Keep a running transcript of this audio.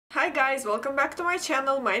guys, welcome back to my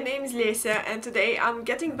channel. My name is Lesia and today I'm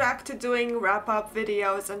getting back to doing wrap-up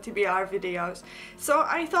videos and TBR videos. So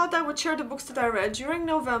I thought I would share the books that I read during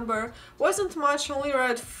November. Wasn't much, only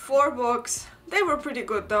read 4 books. They were pretty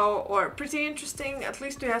good though, or pretty interesting, at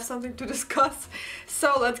least we have something to discuss.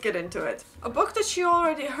 So let's get into it. A book that you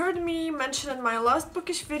already heard me mention in my last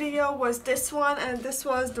bookish video was this one, and this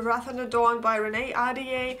was The Wrath and the Dawn by Renee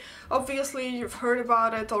Ahdieh. Obviously you've heard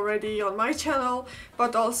about it already on my channel,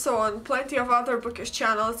 but also on plenty of other bookish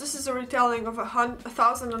channels. This is a retelling of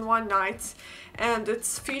 1001 Nights, and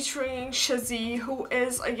it's featuring Shazia, who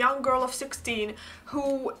is a young girl of 16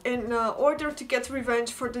 who, in order to get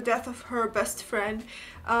revenge for the death of her best friend,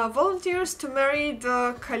 volunteers to marry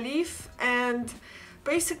the Caliph and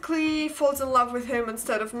basically falls in love with him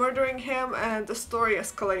instead of murdering him, and the story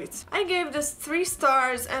escalates. I gave this 3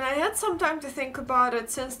 stars and I had some time to think about it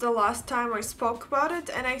since the last time I spoke about it,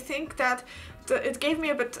 and I think that it gave me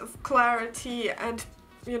a bit of clarity and,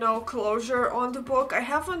 you know, closure on the book. I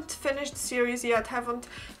haven't finished the series yet, haven't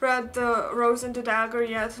read The Rose and the Dagger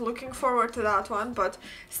yet, looking forward to that one, but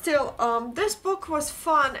still, this book was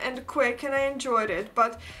fun and quick and I enjoyed it,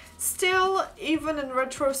 but still, even in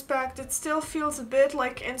retrospect, it still feels a bit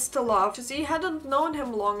like insta-love. Shazia hadn't known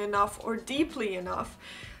him long enough or deeply enough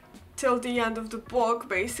till the end of the book,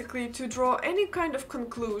 basically, to draw any kind of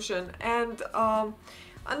conclusion. And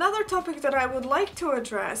another topic that I would like to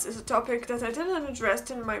address is a topic that I didn't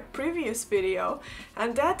address in my previous video,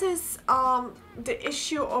 and that is the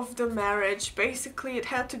issue of the marriage. Basically, it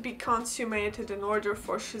had to be consummated in order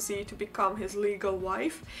for Shazia to become his legal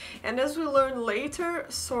wife. And as we learn later,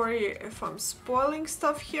 sorry if I'm spoiling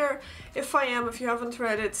stuff here, if I am, if you haven't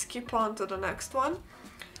read it, skip on to the next one.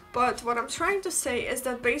 But what I'm trying to say is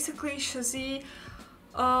that basically Shazia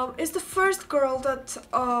is the first girl that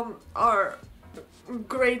our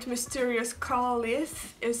great mysterious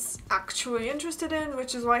Caliph is actually interested in,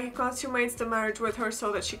 which is why he consummates the marriage with her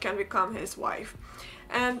so that she can become his wife.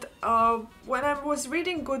 And when I was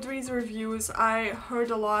reading Goodreads reviews, I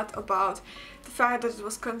heard a lot about the fact that it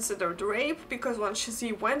was considered rape, because when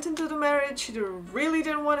Shazia went into the marriage, she really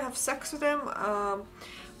didn't want to have sex with him.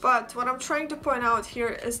 But what I'm trying to point out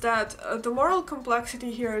here is that the moral complexity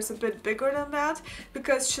here is a bit bigger than that,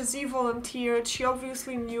 because Shazia volunteered. She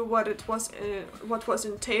obviously knew what was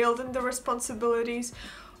entailed in the responsibilities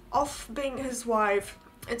of being his wife.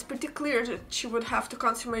 It's pretty clear that she would have to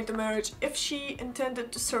consummate the marriage if she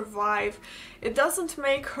intended to survive. It doesn't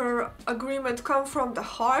make her agreement come from the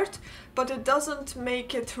heart, but it doesn't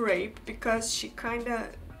make it rape, because she kinda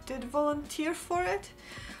did volunteer for it.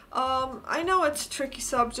 I know it's a tricky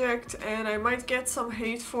subject and I might get some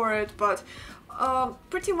hate for it, but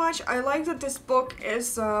pretty much I like that this book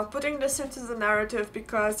is putting this into the narrative,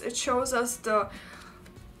 because it shows us the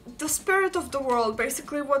spirit of the world,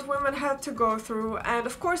 basically what women had to go through. And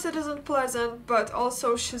of course it isn't pleasant, but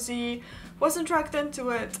also Shazia wasn't dragged into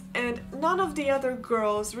it, and none of the other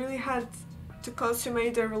girls really had to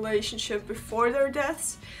consummate their relationship before their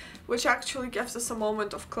deaths, which actually gives us a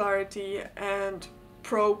moment of clarity and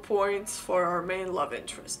pro points for our main love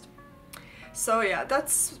interest. So yeah,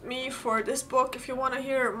 that's me for this book. If you want to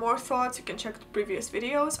hear more thoughts, you can check the previous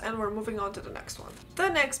videos, and we're moving on to the next one. The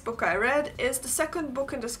next book I read is the second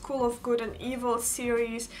book in the School of Good and Evil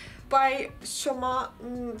series by Chainani.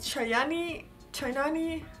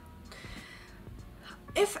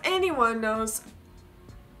 If anyone knows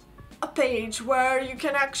a page where you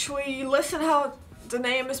can actually listen how the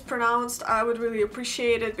name is pronounced, I would really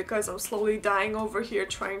appreciate it, because I'm slowly dying over here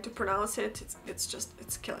trying to pronounce it.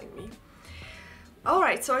 It's killing me.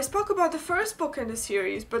 Alright, so I spoke about the first book in the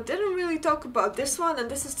series, but didn't really talk about this one, and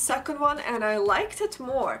this is the second one, and I liked it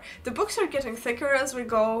more. The books are getting thicker as we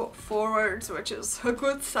go forwards, which is a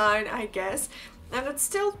good sign, I guess. And it's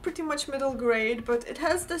still pretty much middle grade, but it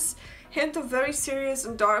has this hint of very serious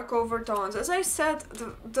and dark overtones. As I said,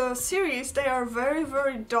 the series, they are very,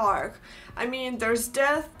 very dark. I mean, there's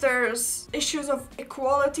death, there's issues of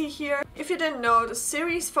equality here. If you didn't know, the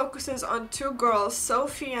series focuses on 2 girls,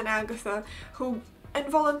 Sophie and Agatha, who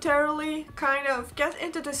involuntarily kind of get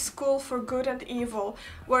into this school for good and evil,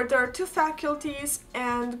 where there are 2 faculties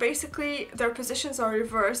and basically their positions are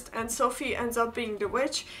reversed, and Sophie ends up being the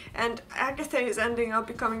witch and Agatha is ending up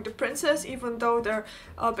becoming the princess, even though their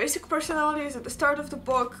basic personalities at the start of the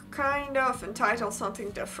book kind of entitle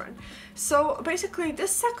something different. So basically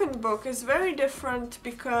this second book is very different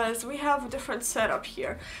because we have a different setup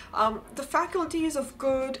here. The faculties of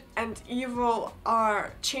good and evil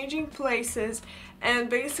are changing places,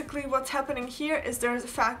 and basically what's happening here is there's a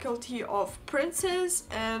faculty of princes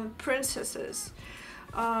and princesses.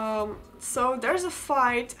 So there's a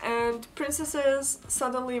fight, and princesses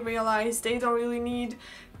suddenly realize they don't really need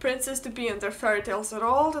princes to be in their fairy tales at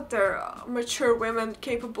all, that they're mature women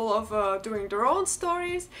capable of doing their own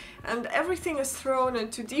stories, and everything is thrown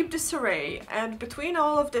into deep disarray. And between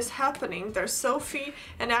all of this happening, there's Sophie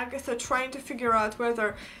and Agatha trying to figure out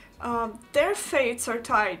whether their fates are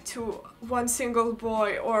tied to one single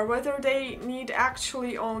boy or whether they need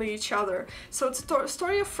actually only each other. So it's a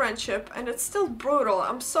story of friendship, and it's still brutal.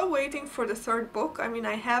 I'm so waiting for the third book. I mean,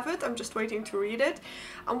 I have it, I'm just waiting to read it.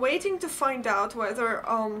 I'm waiting to find out whether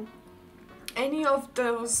any of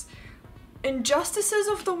those injustices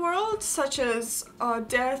of the world, such as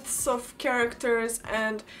deaths of characters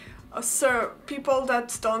and people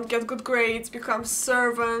that don't get good grades become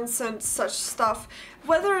servants and such stuff,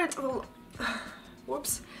 whether it will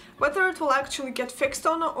whether it will actually get fixed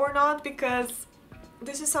on or not, because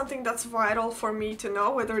this is something that's vital for me to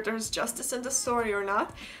know, whether there's justice in the story or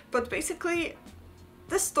not. But basically,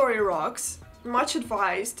 this story rocks. Much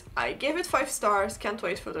advised. I gave it 5 stars, can't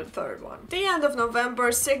wait for the third one. The end of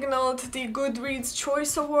November signaled the Goodreads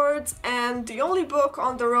Choice Awards, and the only book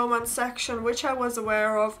on the romance section which I was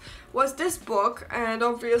aware of was this book, and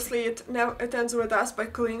obviously it ends with Us by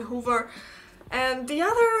Colleen Hoover. And the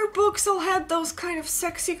other books all had those kind of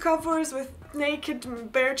sexy covers with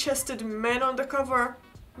naked, bare-chested men on the cover.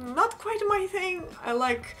 Not quite my thing. I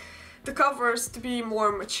like the covers to be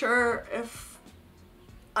more mature.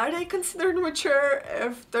 Are they considered mature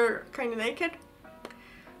if they're kind of naked?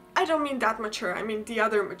 I don't mean that mature, I mean the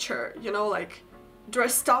other mature, you know, like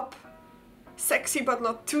dressed up, sexy but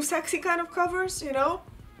not too sexy kind of covers, you know?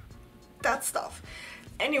 That stuff.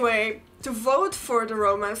 Anyway, to vote for the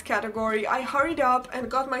romance category, I hurried up and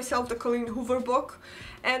got myself the Colleen Hoover book.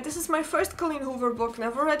 And this is my first Colleen Hoover book,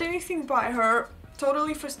 never read anything by her.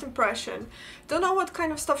 Totally first impression. Don't know what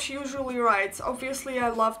kind of stuff she usually writes. Obviously I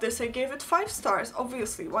love this. I gave it 5 stars.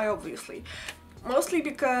 Obviously. Why obviously? Mostly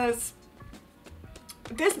because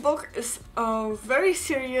this book is very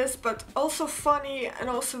serious but also funny and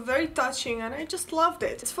also very touching, and I just loved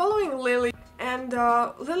it. It's following Lily, and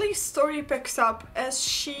Lily's story picks up as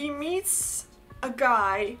she meets a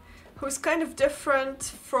guy who's kind of different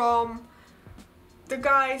from the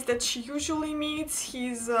guys that she usually meets.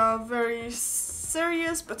 He's very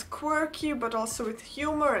serious but quirky, but also with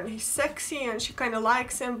humor, and he's sexy, and she kind of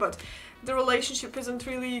likes him, but the relationship isn't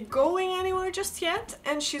really going anywhere just yet.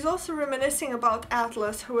 And she's also reminiscing about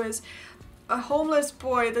Atlas, who is a homeless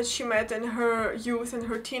boy that she met in her youth, in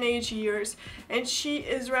her teenage years, and she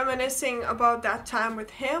is reminiscing about that time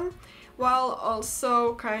with him while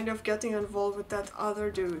also kind of getting involved with that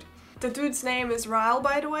other dude. The dude's name is Ryle,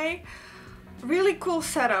 by the way. Really cool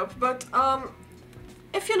setup, but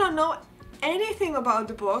if you don't know anything about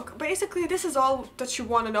the book, basically this is all that you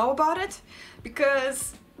want to know about it,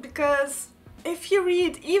 because if you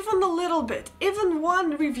read even a little bit, even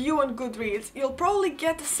one review on Goodreads, you'll probably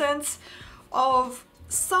get a sense of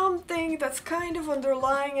something that's kind of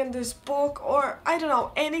underlying in this book, or I don't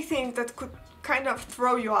know, anything that could kind of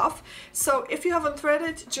throw you off. So if you haven't read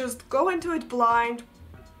it, just go into it blind.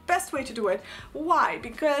 Best way to do it. Why?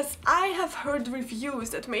 Because I have heard reviews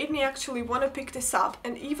that made me actually want to pick this up,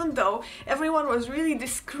 and even though everyone was really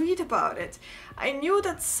discreet about it, I knew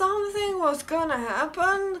that something was gonna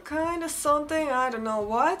happen, kind of something, I don't know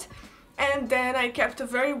what, and then I kept a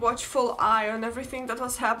very watchful eye on everything that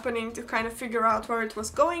was happening to kind of figure out where it was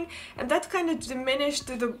going, and that kind of diminished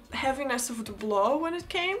the heaviness of the blow when it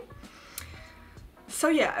came. So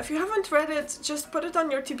yeah, if you haven't read it, just put it on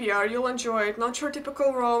your TBR, you'll enjoy it. Not your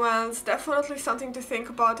typical romance, definitely something to think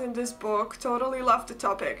about in this book, totally love the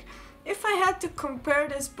topic. If I had to compare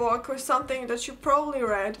this book with something that you probably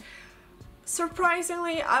read,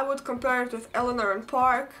 surprisingly I would compare it with Eleanor and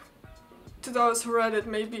Park. To those who read it,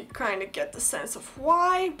 maybe kind of get the sense of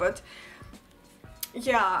why, but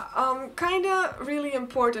yeah, kinda really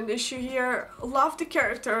important issue here. Love the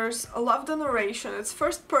characters, I love the narration. It's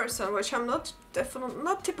first person, which I'm not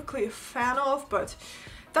typically a fan of, but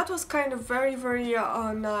that was kind of very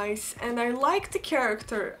nice. And I liked the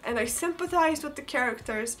character, and I sympathized with the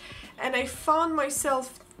characters, and I found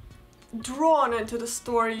myself drawn into the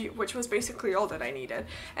story, which was basically all that I needed.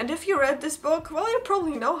 And if you read this book, well, you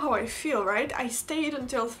probably know how I feel, right? I stayed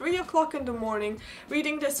until 3 o'clock in the morning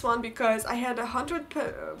reading this one because I had 100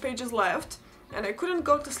 pages left, and I couldn't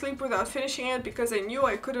go to sleep without finishing it because I knew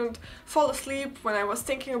I couldn't fall asleep when I was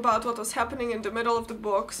thinking about what was happening in the middle of the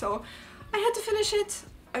book, so I had to finish it.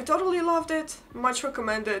 I totally loved it, much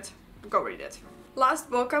recommended, go read it. Last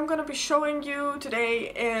book I'm gonna be showing you today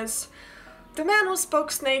is The Man Who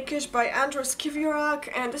Spoke Snakish by Andrus Kivirak,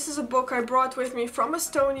 and this is a book I brought with me from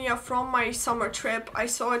Estonia from my summer trip. I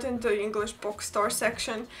saw it in the English bookstore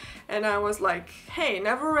section and I was like, hey,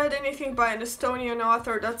 never read anything by an Estonian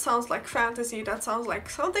author, that sounds like fantasy, that sounds like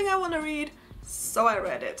something I want to read. So I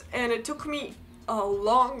read it and it took me a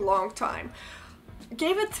long time.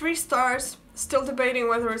 Gave it 3 stars, still debating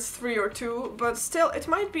whether it's 3 or 2, but still it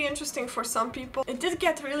might be interesting for some people. It did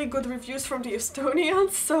get really good reviews from the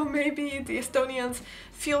Estonians, so maybe the Estonians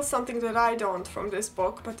feel something that I don't from this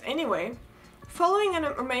book. But anyway, following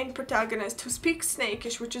a main protagonist who speaks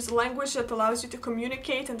Snakish, which is a language that allows you to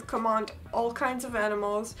communicate and command all kinds of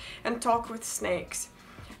animals and talk with snakes.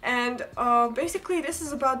 And basically this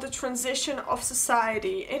is about the transition of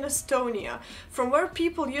society in Estonia from where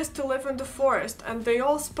people used to live in the forest and they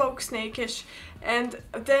all spoke Snakish, and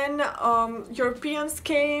then Europeans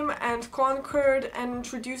came and conquered and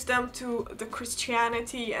introduced them to the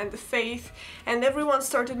Christianity and the faith, and everyone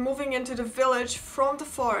started moving into the village from the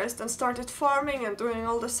forest and started farming and doing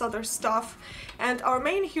all this other stuff. And our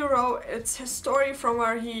main hero, it's his story from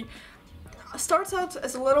where he starts out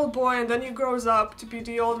as a little boy and then he grows up to be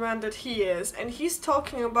the old man that he is, and he's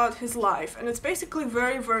talking about his life, and it's basically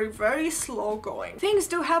very slow going. Things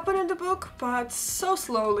do happen in the book, but so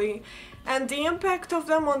slowly, and the impact of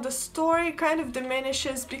them on the story kind of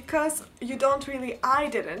diminishes because you don't really, I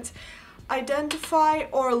didn't identify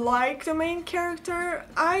or like the main character.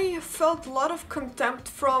 I felt a lot of contempt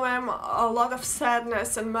from him, a lot of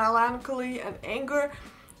sadness and melancholy and anger,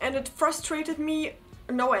 and it frustrated me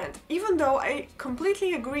no end, even though I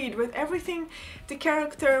completely agreed with everything the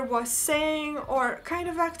character was saying or kind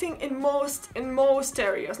of acting in most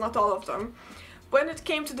areas, not all of them. When it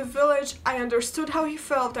came to the village, I understood how he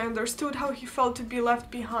felt. I understood how he felt to be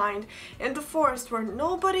left behind in the forest where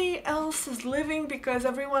nobody else is living because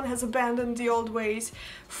everyone has abandoned the old ways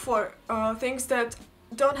for things that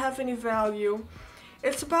don't have any value.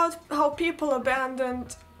 It's about how people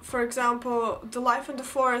abandoned, for example, the life in the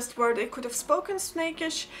forest where they could have spoken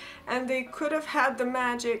Snakish and they could have had the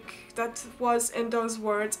magic that was in those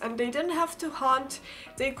words, and they didn't have to hunt.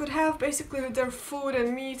 They could have basically their food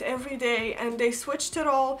and meat every day, and they switched it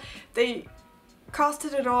all. They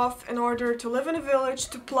casted it off in order to live in a village,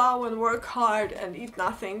 to plow and work hard and eat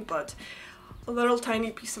nothing but a little tiny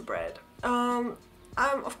piece of bread.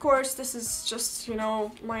 Of course, this is just, you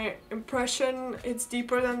know, my impression. It's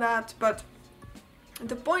deeper than that, but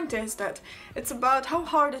the point is that it's about how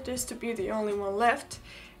hard it is to be the only one left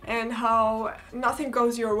and how nothing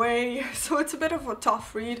goes your way, so it's a bit of a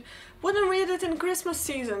tough read. Wouldn't read it in Christmas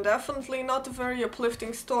season, definitely not a very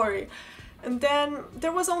uplifting story. And then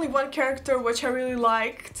there was only one character which I really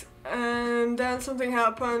liked, and then something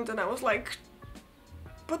happened and I was like,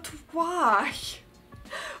 but why?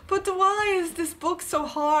 But why is this book so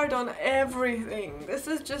hard on everything? This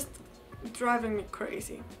is just driving me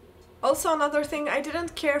crazy. Also, another thing I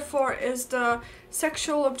didn't care for is the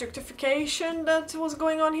sexual objectification that was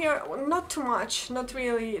going on here. Not too much, not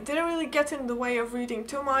really. It didn't really get in the way of reading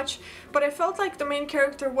too much, but I felt like the main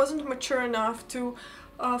character wasn't mature enough to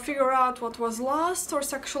figure out what was lust or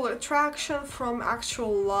sexual attraction from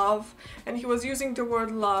actual love, and he was using the word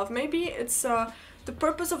love. Maybe it's the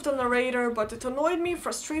purpose of the narrator, but it annoyed me,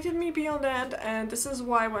 frustrated me beyond end, and this is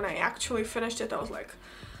why when I actually finished it I was like,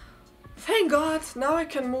 thank God, now I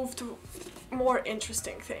can move to more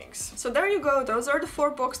interesting things. So there you go, those are the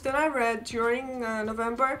 4 books that I read during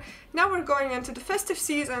November. Now we're going into the festive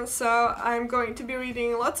season, so I'm going to be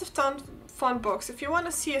reading lots of fun books. If you want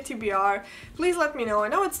to see a TBR, please let me know. I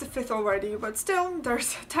know it's the 5th already, but still,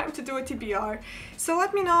 there's time to do a TBR. So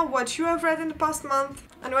let me know what you have read in the past month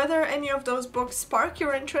and whether any of those books spark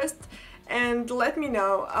your interest, and let me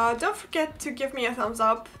know. Don't forget to give me a thumbs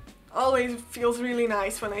up. Always feels really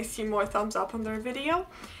nice when I see more thumbs up under a video,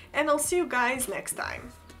 and I'll see you guys next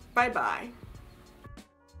time. Bye bye.